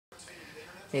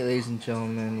Hey ladies and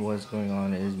gentlemen, what's going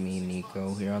on? It is me,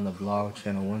 Nico, here on the vlog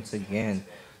channel once again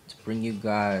to bring you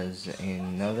guys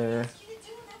another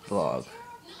vlog.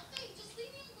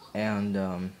 And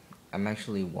I'm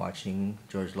actually watching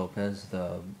George Lopez,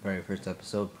 the very first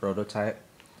episode, Prototype,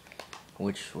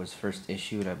 which was first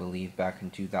issued, I believe, back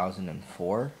in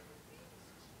 2004.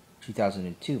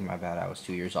 2002, my bad, I was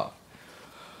 2 years off.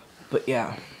 But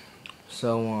yeah,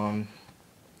 so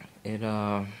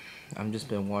I'm just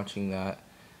been watching that,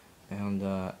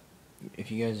 and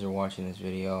if you guys are watching this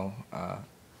video,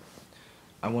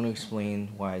 I want to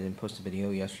explain why I didn't post a video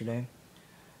yesterday.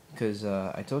 Because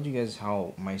I told you guys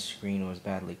how my screen was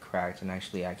badly cracked, and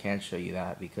actually I can't show you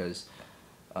that because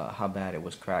how bad it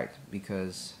was cracked,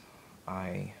 because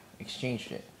I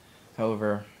exchanged it.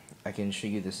 However, I can show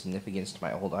you the significance to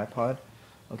my old iPod.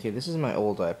 Okay, this is my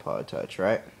old iPod Touch,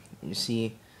 right? You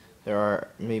see,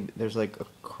 there's like a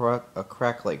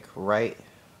crack like right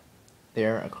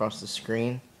there across the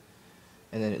screen,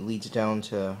 and then it leads down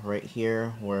to right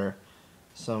here where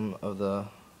some of the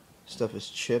stuff is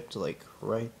chipped, like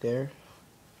right there.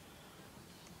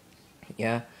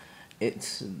 Yeah,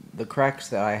 it's the cracks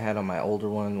that I had on my older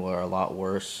one were a lot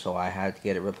worse, so I had to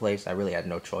get it replaced. I really had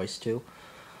no choice to.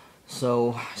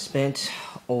 So I spent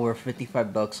over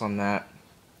 55 bucks on that,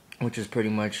 which is pretty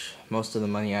much most of the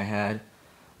money I had.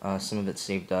 Some of it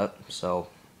saved up, so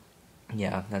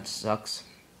yeah, that sucks.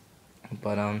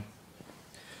 But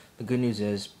the good news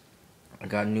is I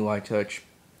got a new Itouch,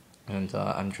 and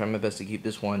I'm trying my best to keep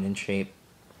this one in shape.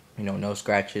 You know, no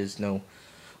scratches, I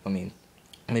mean,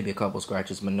 maybe a couple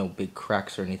scratches, but no big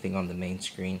cracks or anything on the main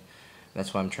screen.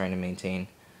 That's what I'm trying to maintain.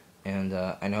 And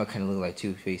I know I kind of look like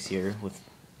Two-Face here with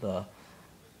the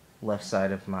left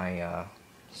side of my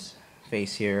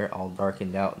face here all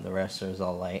darkened out, and the rest is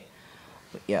all light.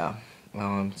 But yeah,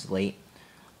 it's late.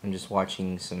 I'm just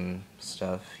watching some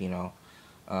stuff, you know.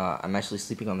 I'm actually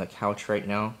sleeping on the couch right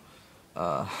now.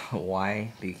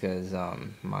 Why? Because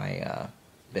my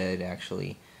bed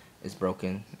actually is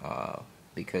broken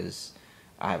because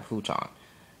I have futon,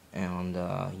 and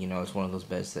you know, it's one of those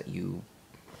beds that you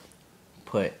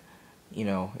put, you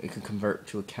know, it can convert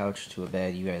to a couch to a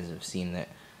bed. You guys have seen that.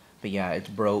 But yeah, it's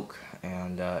broke,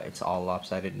 and it's all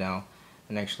lopsided now.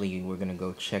 And actually, we're gonna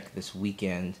go check this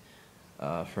weekend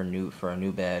for a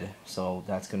new bed. So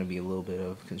that's gonna be a little bit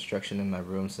of construction in my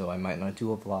room. So I might not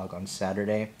do a vlog on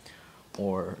Saturday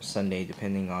or Sunday,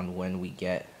 depending on when we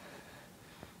get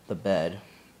the bed.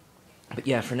 But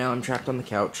yeah, for now I'm trapped on the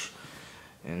couch,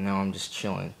 and now I'm just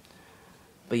chilling.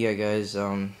 But yeah, guys,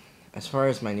 as far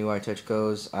as my new iTouch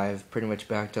goes, I've pretty much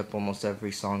backed up almost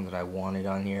every song that I wanted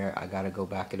on here. I gotta go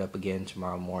back it up again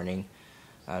tomorrow morning.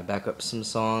 Back up some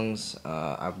songs.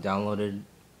 I've downloaded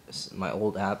my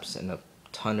old apps and a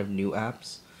ton of new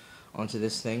apps onto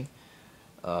this thing.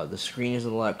 The screen is a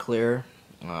lot clearer.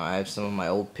 I have some of my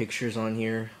old pictures on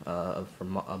here of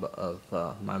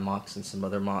my mocks and some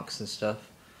other mocks and stuff.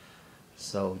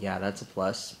 So yeah, that's a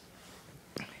plus.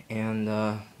 And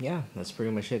yeah, that's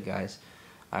pretty much it, guys.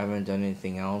 I haven't done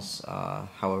anything else.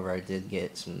 However, I did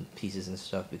get some pieces and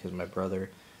stuff because my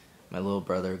little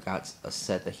brother got a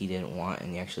set that he didn't want,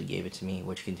 and he actually gave it to me,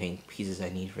 which contained pieces I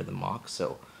need for the mock.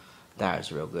 So that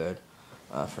is real good,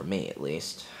 for me at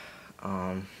least.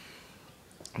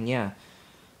 Yeah.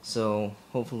 So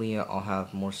hopefully I'll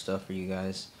have more stuff for you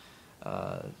guys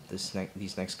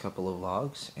these next couple of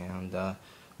vlogs, and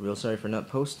real sorry for not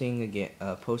posting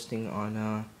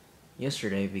on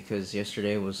yesterday, because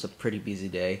yesterday was a pretty busy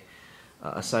day.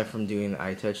 Aside from doing the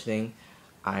iTouch thing,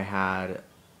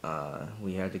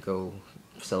 we had to go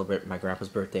celebrate my grandpa's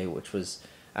birthday, which was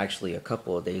actually a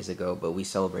couple of days ago, but we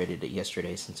celebrated it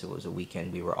yesterday since it was a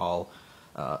weekend. We were all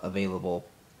available,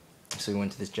 so we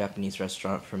went to this Japanese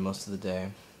restaurant for most of the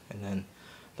day, and then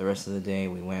the rest of the day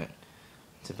we went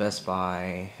to Best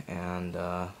Buy and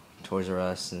Toys R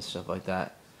Us and stuff like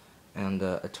that. And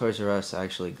at Toys R Us, I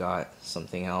actually got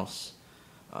something else.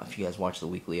 If you guys watch the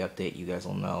weekly update, you guys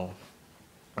will know.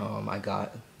 I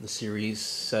got the Series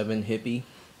 7 Hippie.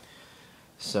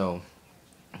 So,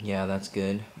 yeah, that's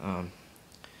good. And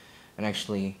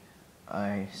actually,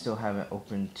 I still haven't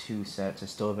opened 2 sets. I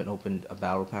still haven't opened a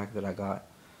battle pack that I got.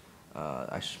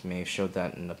 I may have showed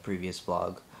that in the previous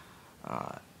vlog.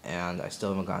 And I still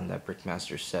haven't gotten that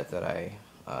Brickmaster set that I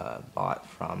bought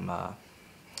from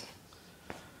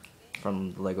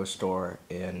the Lego store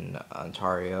in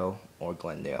Ontario or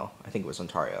Glendale. I think it was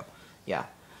Ontario. Yeah.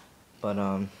 But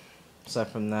aside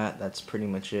from that, that's pretty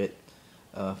much it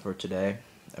for today.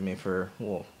 I mean,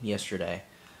 yesterday.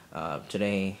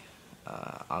 Today,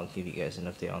 I'll give you guys an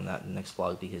update on that in the next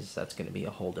vlog, because that's going to be a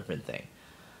whole different thing.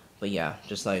 But yeah,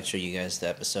 just thought I'd show you guys the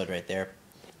episode right there.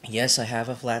 Yes, I have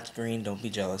a flat screen. Don't be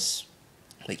jealous.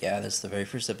 But yeah, that's the very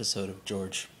first episode of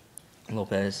George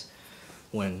Lopez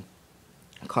when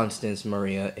Constance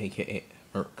Marie, aka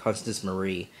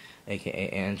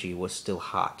Angie, was still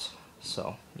hot.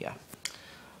 So yeah.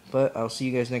 But I'll see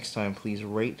you guys next time. Please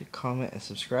rate, comment, and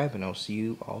subscribe, and I'll see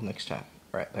you all next time.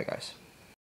 Alright, bye guys.